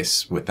the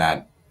space with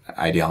that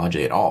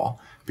ideology at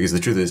all, because the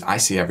truth is I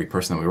see every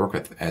person that we work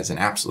with as an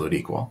absolute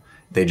equal.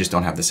 They just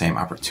don't have the same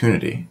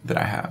opportunity that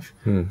I have,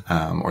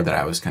 or that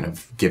I was kind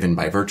of given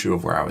by virtue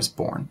of where I was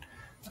born.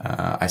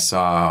 I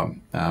saw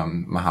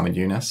Muhammad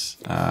Yunus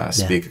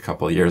speak a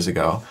couple of years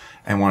ago,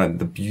 and one of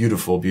the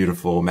beautiful,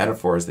 beautiful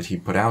metaphors that he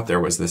put out there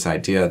was this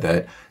idea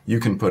that you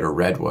can put a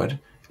redwood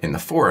in the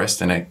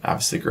forest, and it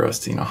obviously grows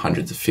to, you know,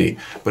 hundreds of feet.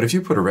 But if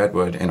you put a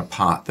redwood in a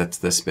pot that's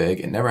this big,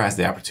 it never has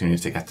the opportunity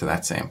to get to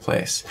that same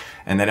place.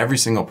 And that every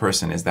single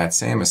person is that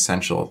same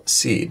essential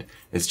seed.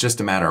 It's just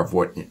a matter of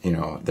what, you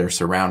know, their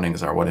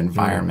surroundings are, what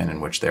environment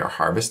in which they are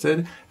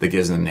harvested that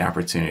gives them the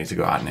opportunity to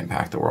go out and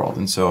impact the world.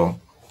 And so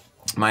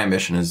my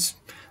ambition is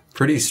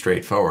pretty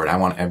straightforward. I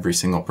want every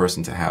single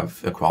person to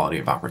have equality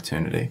of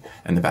opportunity.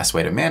 And the best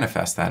way to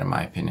manifest that, in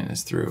my opinion,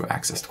 is through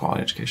access to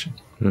quality education.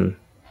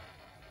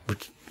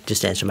 Which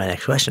just answered my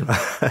next question,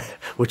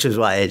 which is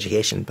why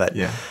education. But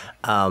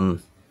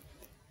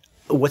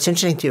what's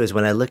interesting too is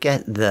when I look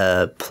at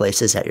the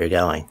places that you're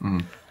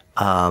going,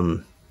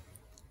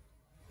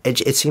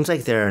 it seems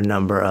like there are a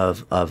number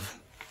of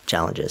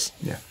challenges.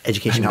 Yeah.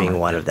 Education being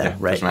one of them,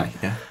 right?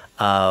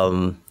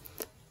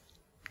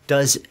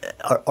 There's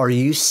many, Are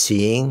you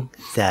seeing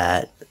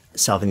that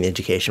solving the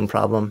education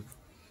problem,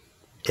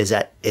 is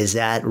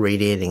that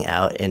radiating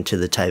out into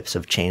the types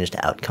of changed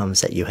outcomes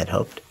that you had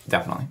hoped?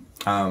 Definitely.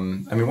 I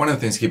mean, one of the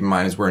things to keep in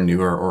mind is we're a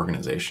newer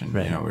organization.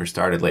 Right. You know, we were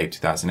started late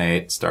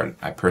 2008.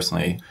 I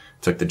personally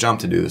took the jump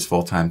to do this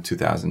full time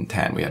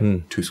 2010. We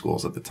had 2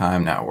 schools at the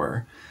time. Now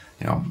we're,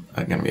 you know,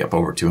 going to be up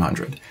over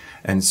 200.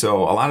 And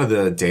so a lot of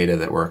the data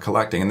that we're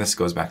collecting, and this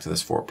goes back to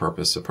this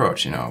for-purpose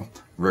approach, you know,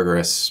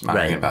 rigorous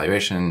monitoring and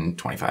evaluation,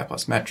 25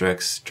 plus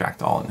metrics,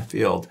 tracked all in the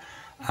field.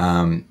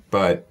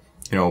 But,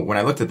 you know, when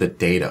I looked at the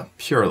data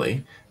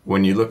purely,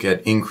 when you look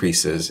at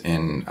increases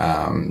in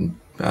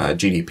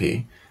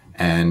GDP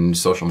and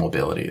social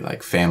mobility,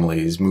 like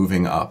families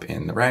moving up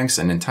in the ranks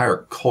and entire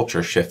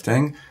culture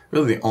shifting,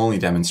 really the only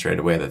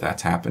demonstrated way that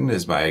that's happened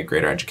is by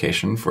greater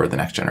education for the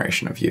next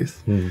generation of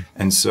youth.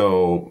 And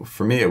so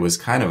for me, it was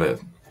kind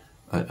of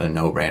a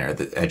no-brainer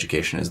that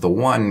education is the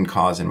one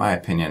cause, in my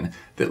opinion,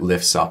 that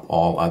lifts up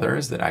all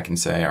others, that I can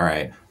say, all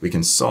right, we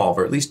can solve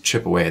or at least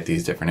chip away at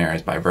these different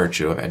areas by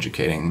virtue of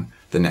educating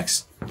the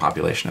next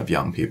population of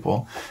young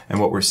people. And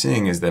what we're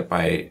seeing is that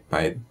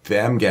by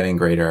them getting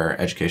greater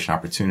education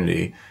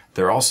opportunity,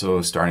 they're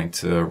also starting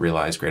to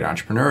realize great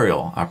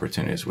entrepreneurial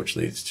opportunities, which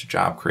leads to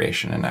job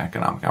creation and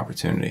economic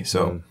opportunity.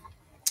 So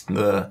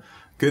the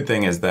good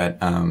thing is that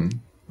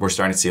we're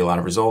starting to see a lot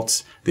of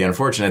results. The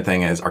unfortunate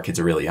thing is our kids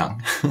are really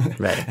young.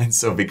 Right. And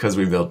so because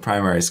we build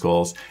primary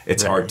schools,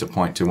 it's hard to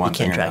point to one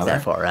thing or another. You can't drag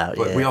that far out.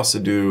 But we also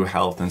do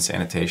health and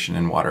sanitation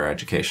and water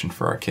education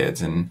for our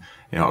kids. And,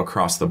 you know,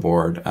 across the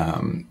board,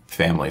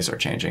 families are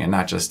changing, and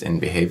not just in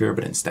behavior,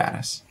 but in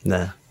status.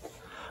 Yeah.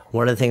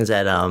 One of the things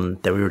that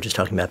that we were just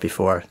talking about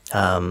before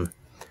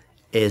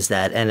is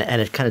that,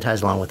 and it kind of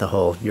ties along with the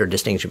whole, your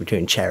distinction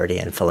between charity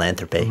and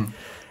philanthropy,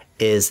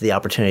 is the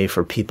opportunity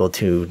for people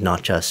to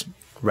not just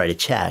write a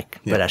check,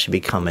 but actually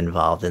become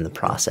involved in the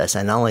process.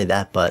 And not only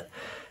that, but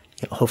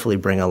hopefully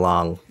bring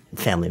along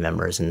family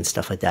members and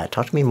stuff like that.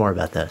 Talk to me more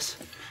about this.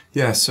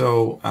 Yeah,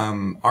 so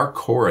our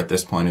core at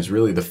this point is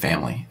really the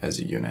family as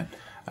a unit.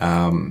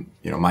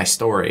 You know, my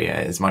story,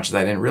 as much as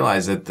I didn't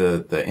realize that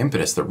the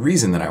impetus, the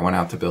reason that I went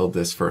out to build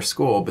this first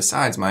school,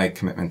 besides my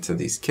commitment to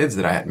these kids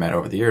that I had met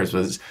over the years,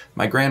 was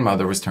my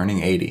grandmother was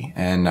turning 80,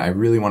 and I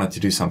really wanted to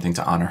do something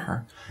to honor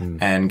her.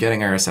 And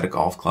getting her a set of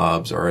golf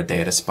clubs or a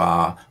day at a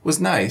spa was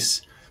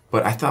nice,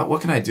 but I thought,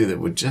 what can I do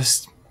that would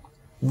just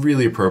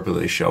really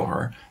appropriately show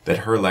her that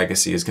her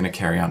legacy is going to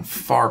carry on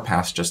far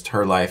past just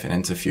her life and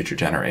into future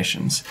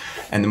generations.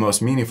 And the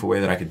most meaningful way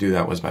that I could do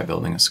that was by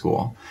building a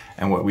school.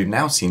 And what we've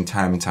now seen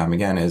time and time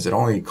again is it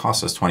only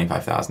costs us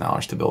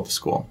 $25,000 to build a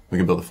school. We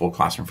can build a full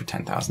classroom for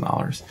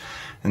 $10,000.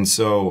 And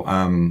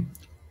so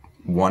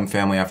one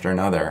family after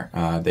another,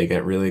 they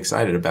get really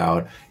excited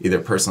about either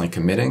personally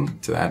committing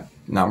to that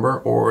number,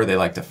 or they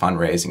like to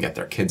fundraise and get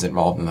their kids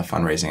involved in the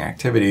fundraising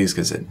activities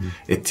because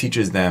it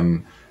teaches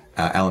them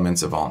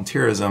elements of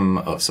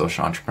volunteerism, of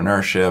social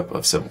entrepreneurship,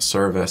 of civil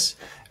service.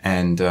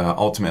 And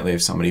ultimately,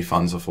 if somebody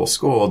funds a full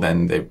school,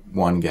 then they,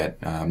 one,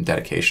 get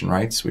dedication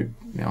rights. We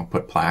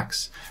put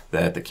plaques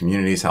that the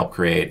communities help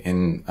create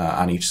in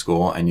on each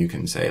school, and you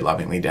can say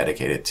lovingly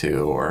dedicated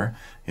to, or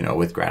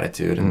with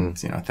gratitude and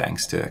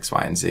thanks to X,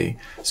 Y, and Z.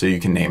 So you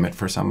can name it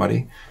for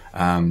somebody.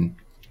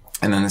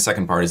 And then the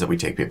second part is that we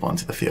take people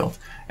into the field,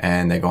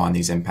 and they go on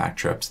these impact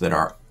trips that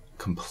are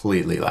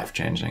completely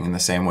life-changing, in the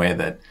same way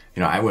that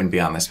I wouldn't be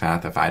on this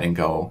path if I didn't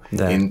go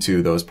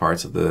into those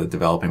parts of the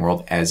developing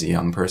world as a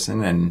young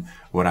person. And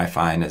what I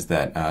find is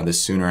that the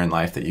sooner in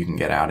life that you can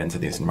get out into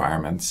these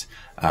environments,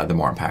 the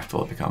more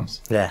impactful it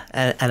becomes. Yeah,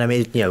 and I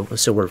mean,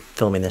 so we're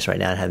filming this right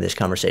now and having this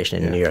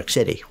conversation in New York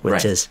City,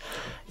 which is,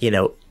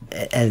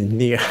 and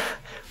New York.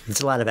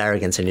 There's a lot of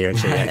arrogance in New York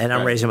City, and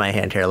I'm raising my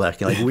hand here.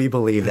 Look, we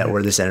believe that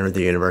we're the center of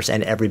the universe,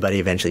 and everybody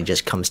eventually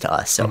just comes to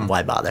us. So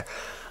why bother?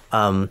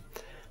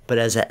 But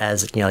as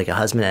like a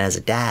husband and as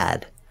a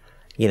dad,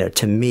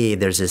 to me,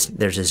 there's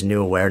this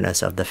new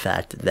awareness of the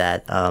fact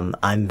that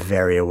I'm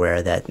very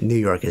aware that New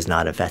York is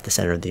not, in fact, the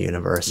center of the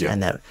universe,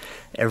 and that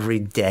every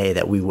day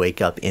that we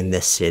wake up in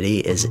this city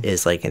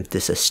is like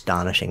this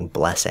astonishing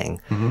blessing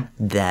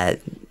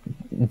that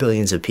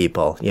billions of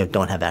people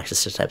don't have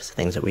access to the types of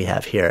things that we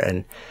have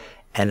here,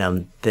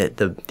 and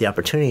the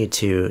opportunity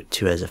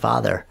to as a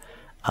father,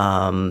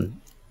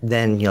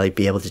 then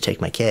be able to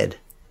take my kid.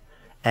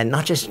 And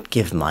not just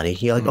give money.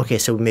 Okay,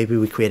 so maybe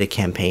we create a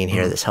campaign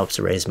here that helps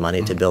to raise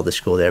money to build a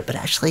school there, but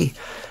actually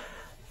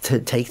to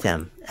take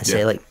them and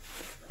say, like,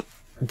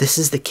 this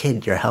is the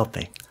kid you're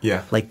helping.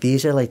 Yeah. Like,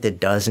 these are like the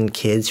dozen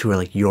kids who are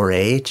like your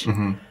age,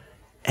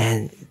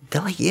 and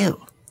they're like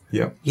you.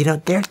 Yeah.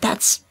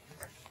 It's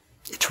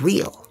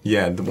real.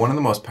 Yeah, one of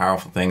the most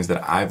powerful things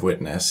that I've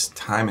witnessed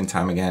time and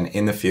time again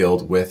in the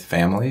field with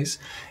families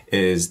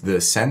is the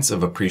sense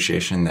of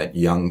appreciation that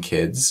young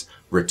kids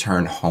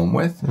return home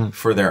with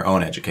for their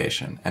own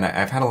education. And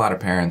I've had a lot of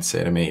parents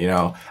say to me,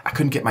 I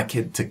couldn't get my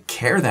kid to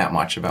care that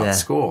much about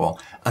school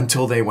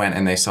until they went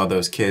and they saw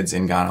those kids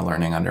in Ghana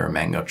learning under a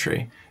mango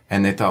tree.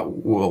 And they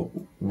thought, well,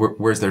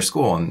 where's their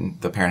school?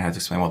 And the parent had to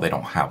explain, well, they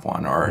don't have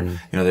one. Or,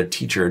 their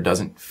teacher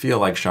doesn't feel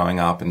like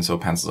showing up. And so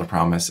Pencils of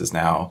Promise is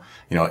now,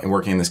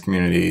 working in this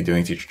community,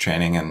 doing teacher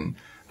training, and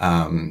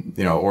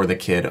or the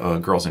kid,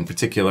 girls in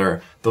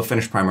particular, they'll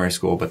finish primary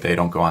school, but they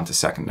don't go on to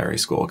secondary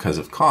school because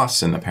of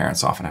costs. And the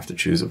parents often have to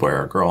choose a boy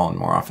or a girl. And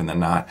more often than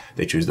not,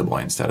 they choose the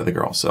boy instead of the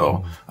girl.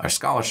 So our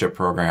scholarship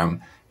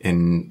program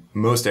in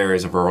most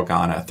areas of rural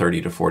Ghana,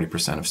 30 to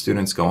 40% of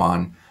students go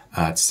on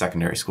to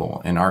secondary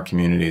school. In our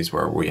communities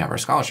where we have our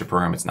scholarship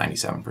program, it's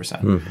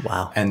 97%.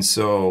 Wow. And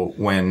so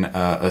when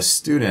a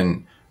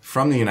student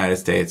from the United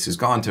States who's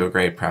gone to a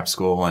great prep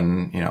school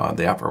in,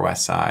 the Upper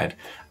West Side,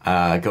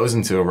 goes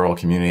into a rural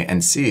community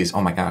and sees,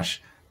 oh my gosh,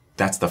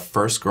 that's the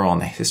first girl in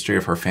the history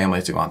of her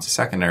family to go on to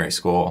secondary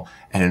school,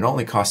 and it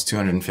only costs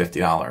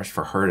 $250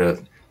 for her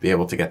to be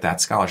able to get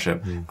that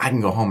scholarship. I can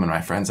go home and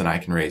my friends and I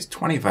can raise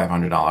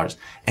 $2,500,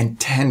 and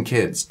 10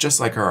 kids just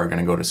like her are going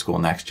to go to school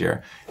next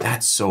year.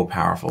 That's so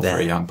powerful for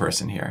a young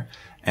person here.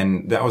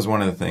 And that was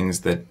one of the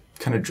things that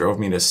kind of drove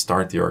me to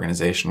start the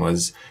organization,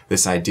 was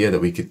this idea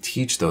that we could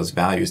teach those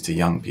values to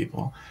young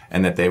people,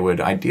 and that they would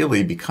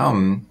ideally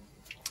become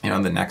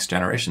the next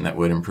generation that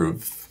would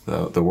improve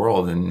the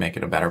world and make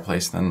it a better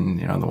place than,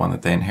 the one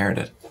that they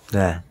inherited.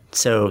 Yeah.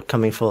 So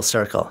coming full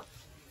circle,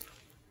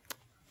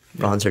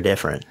 Brauns are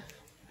different.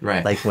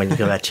 Right. Like when you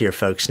go back to your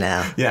folks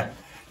now. Yeah.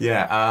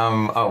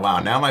 Oh, wow.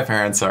 Now my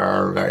parents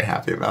are very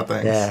happy about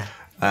things. Yeah.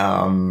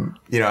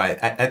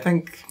 I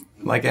think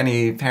like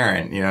any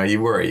parent,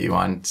 you worry, you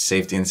want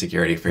safety and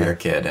security for your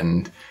kid.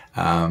 And,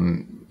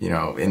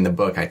 in the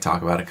book, I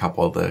talk about a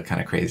couple of the kind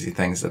of crazy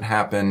things that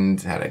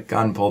happened. Had a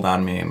gun pulled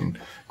on me in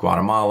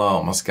Guatemala,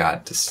 almost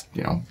got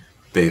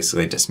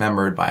basically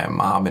dismembered by a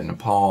mob in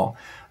Nepal.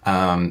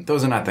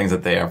 Those are not things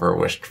that they ever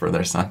wished for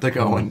their son to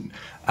go and,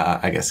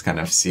 I guess, kind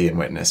of see and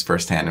witness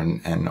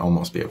firsthand and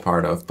almost be a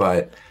part of.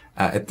 But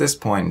at this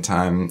point in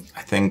time,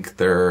 I think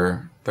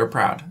they're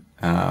proud.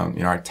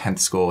 Our 10th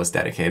school was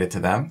dedicated to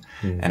them,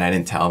 and I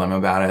didn't tell them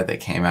about it. They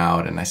came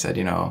out and I said,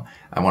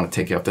 I want to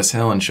take you up this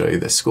hill and show you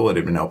this school. It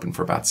had been open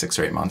for about 6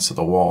 or 8 months. So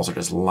the walls are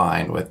just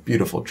lined with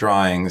beautiful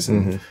drawings,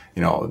 and,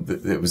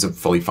 it was a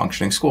fully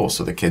functioning school.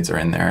 So the kids are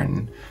in there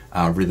and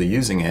really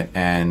using it.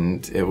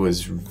 And it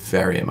was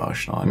very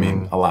emotional. I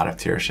mean, a lot of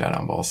tears shed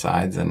on both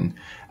sides. And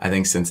I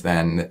think since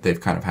then they've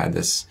kind of had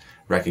this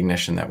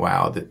recognition that,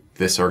 wow, that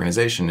this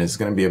organization is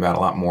going to be about a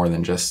lot more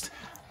than just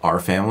our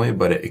family,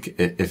 but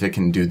if it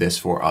can do this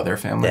for other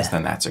families,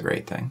 then that's a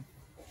great thing.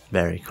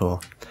 Very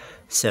cool.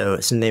 So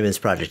the name of this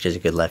project is A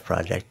Good Life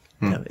Project.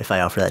 If I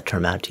offer that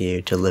term out to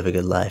you, to live a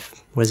good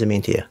life, what does it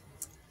mean to you?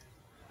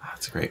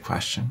 That's a great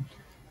question.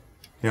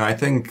 I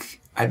think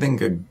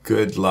a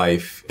good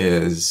life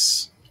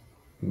is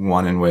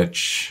one in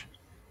which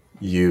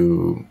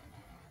you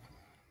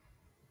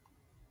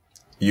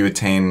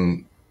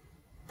attain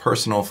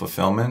personal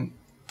fulfillment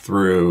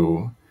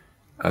through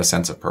a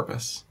sense of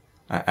purpose.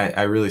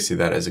 I really see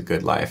that as a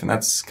good life. And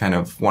that's kind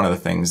of one of the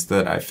things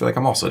that I feel like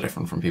I'm also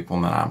different from people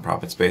in the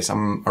nonprofit space.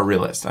 I'm a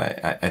realist.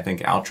 I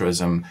think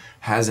altruism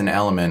has an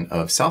element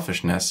of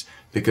selfishness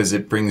because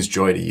it brings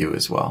joy to you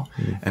as well.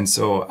 And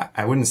so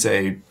I wouldn't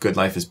say good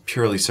life is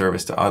purely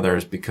service to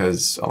others,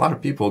 because a lot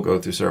of people go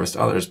through service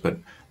to others but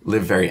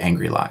live very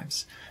angry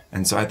lives.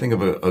 And so I think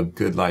of a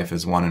good life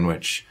as one in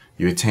which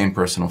you attain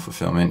personal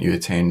fulfillment, you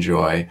attain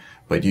joy,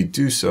 but you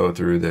do so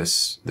through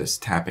this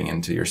tapping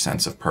into your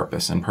sense of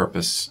purpose. And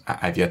purpose,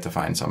 I've yet to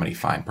find somebody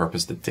find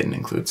purpose that didn't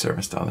include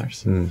service to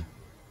others.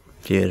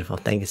 Beautiful.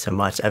 Thank you so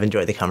much. I've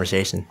enjoyed the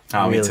conversation.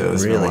 Oh, me too.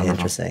 It's really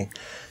interesting.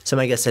 So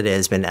my guest today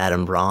has been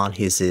Adam Braun.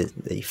 He's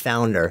the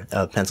founder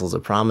of Pencils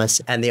of Promise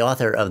and the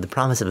author of The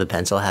Promise of a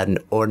Pencil, How an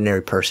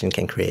Ordinary Person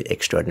Can Create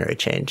Extraordinary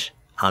Change.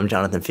 I'm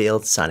Jonathan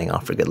Fields, signing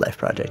off for Good Life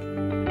Project.